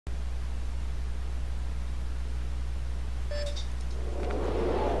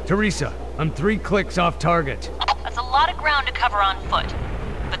Teresa, I'm 3 clicks off target. That's a lot of ground to cover on foot.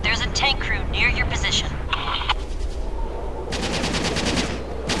 But there's a tank crew near your position.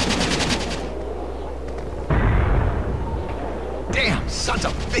 Damn, sons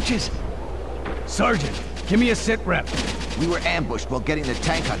of bitches! Sergeant, give me a sit rep. We were ambushed while getting the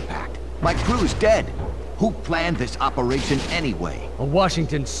tank unpacked. My crew's dead. Who planned this operation anyway? A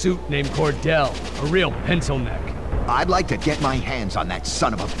Washington suit named Cordell, a real pencil neck. I'd like to get my hands on that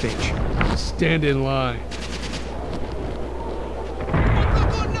son of a bitch. Stand in line.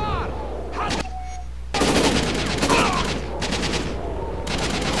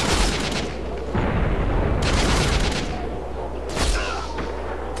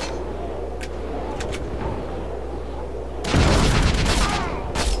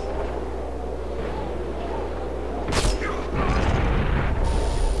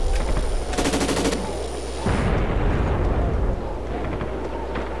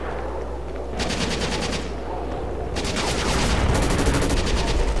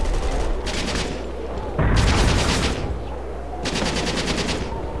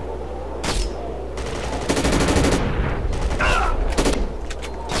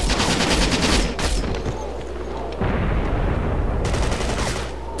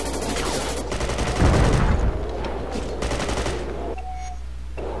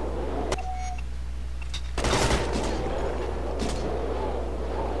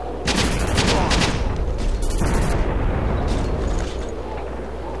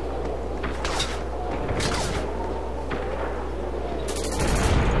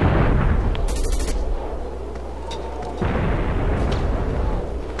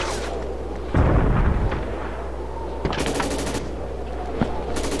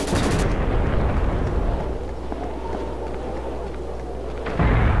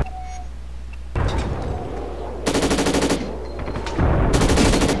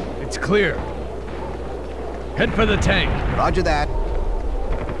 Clear. Head for the tank. Roger that.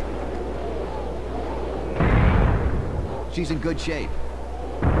 She's in good shape.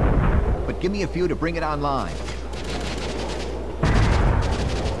 But give me a few to bring it online.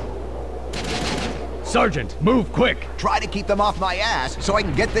 Sergeant, move quick. Try to keep them off my ass so I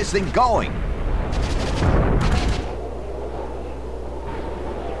can get this thing going.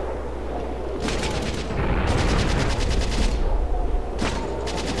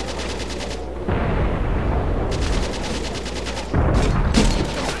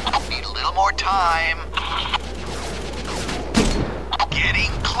 Time. Getting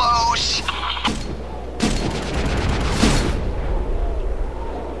close.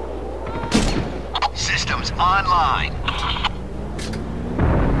 Systems online.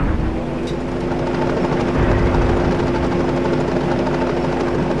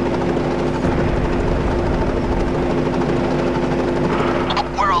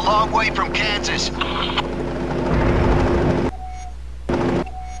 We're a long way from Kansas.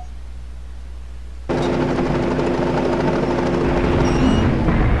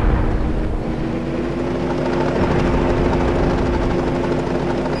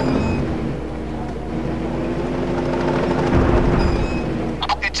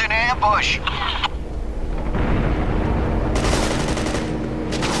 Bush.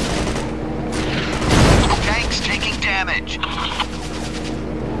 Tank's taking damage.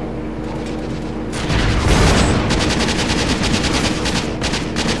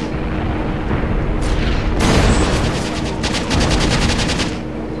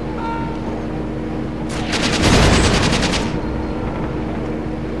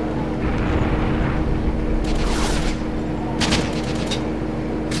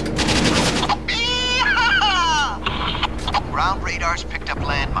 Ground radars picked up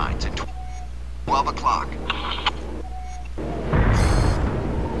landmines at 12 o'clock.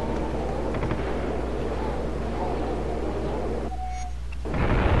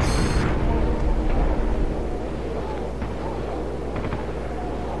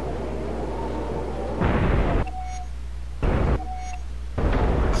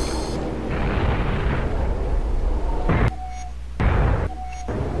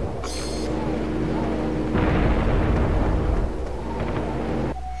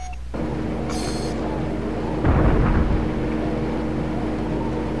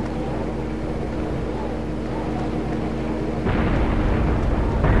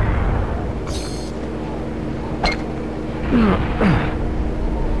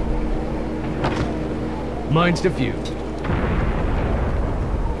 Mine's defused.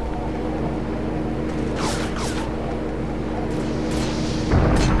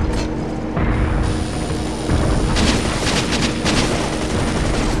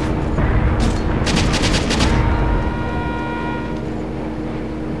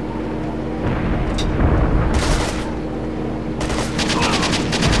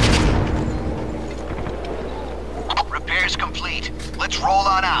 Let's roll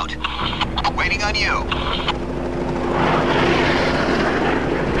on out. Waiting on you.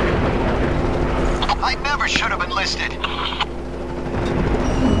 I never should have enlisted.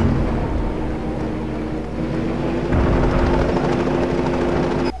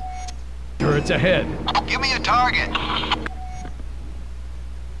 Turrets ahead. Give me a target.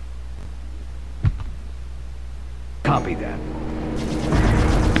 Copy that.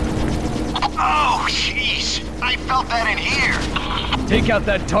 Oh, jeez. I felt that in here. Take out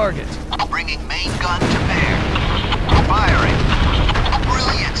that target. Bringing main gun to bear. Firing.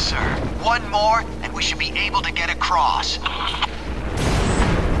 Brilliant, sir. One more, and we should be able to get across.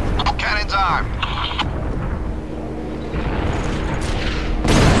 Cannons armed.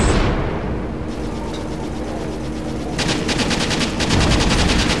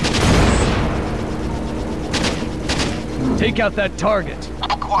 Take out that target.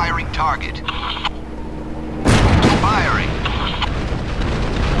 Acquiring target. Firing.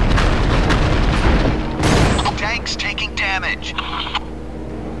 Tanks taking damage.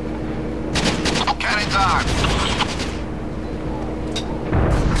 Cannons armed.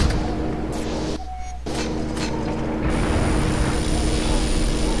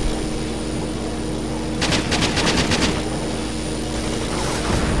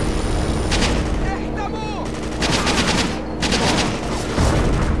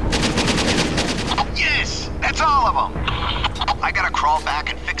 Yes, that's all of them. I gotta crawl back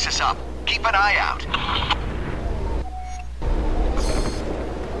and fix this up. Keep an eye out.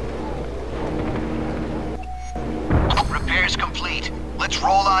 Repairs complete. Let's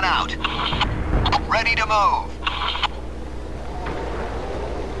roll on out. Ready to move.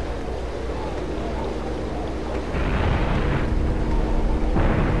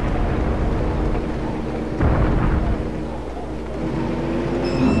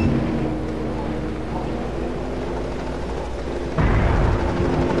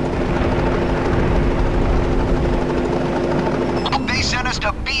 They sent us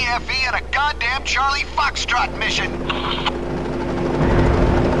to BFE and a goddamn Charlie Foxtrot mission.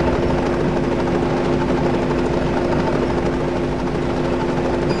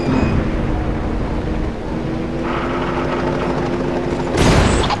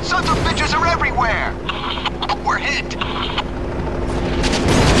 Sons of bitches are everywhere! We're hit!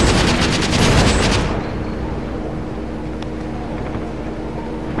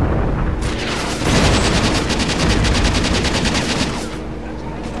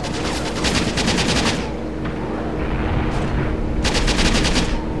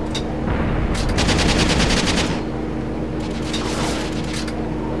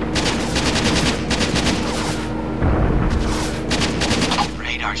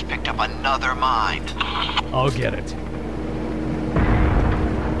 Radar's picked up another mine. I'll get it.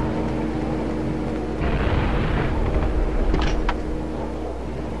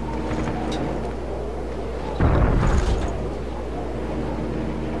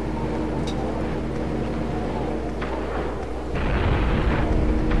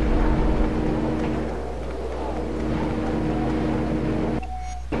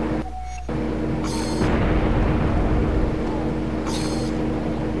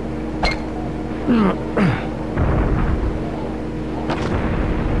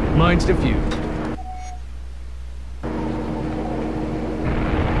 Mine's defused.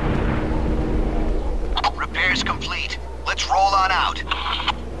 Repairs complete. Let's roll on out.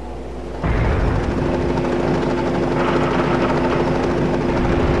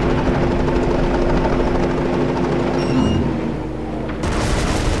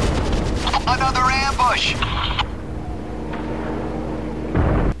 Another ambush!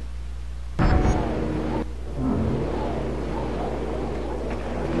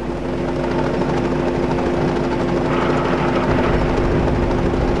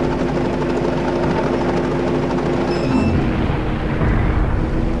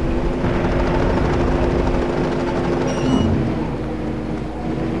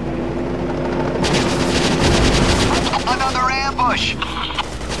 Another ambush!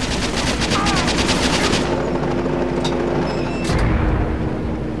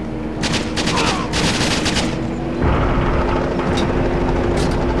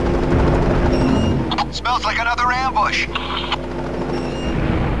 Smells like another ambush!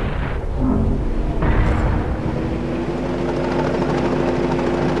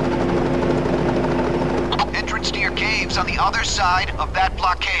 Entrance to your caves on the other side of that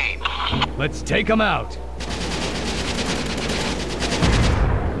blockade. Let's take them out.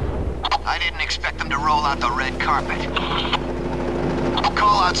 I didn't expect them to roll out the red carpet.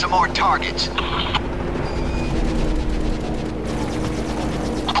 Call out some more targets.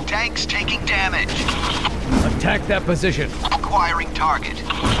 Tanks taking damage. Attack that position. Acquiring target.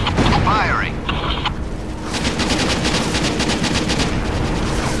 Firing.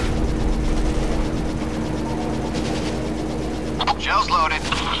 Shells loaded.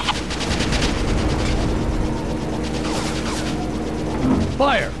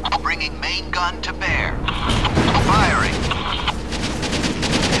 Fire! Bringing main gun to bear. Firing.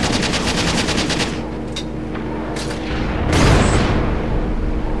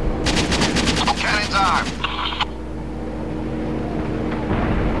 Cannons armed.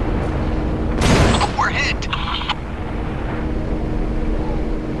 We're hit.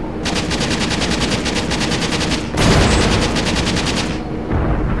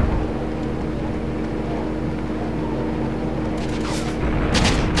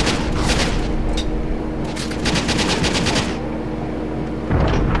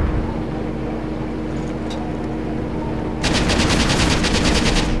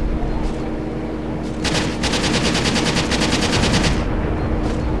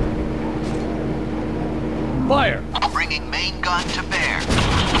 Fire! Bringing main gun to bear.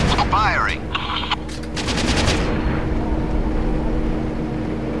 Firing.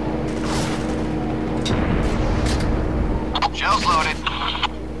 Shells loaded.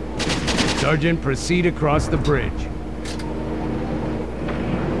 Sergeant, proceed across the bridge.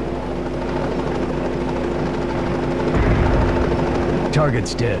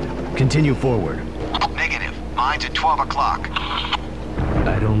 Target's dead. Continue forward. Negative. Mine's at 12 o'clock.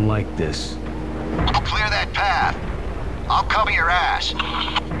 I don't like this. Clear that path. I'll cover your ass.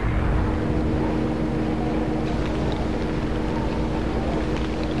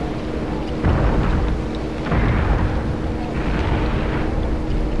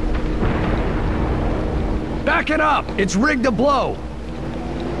 Back it up! It's rigged to blow!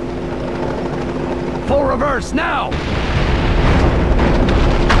 Full reverse, now!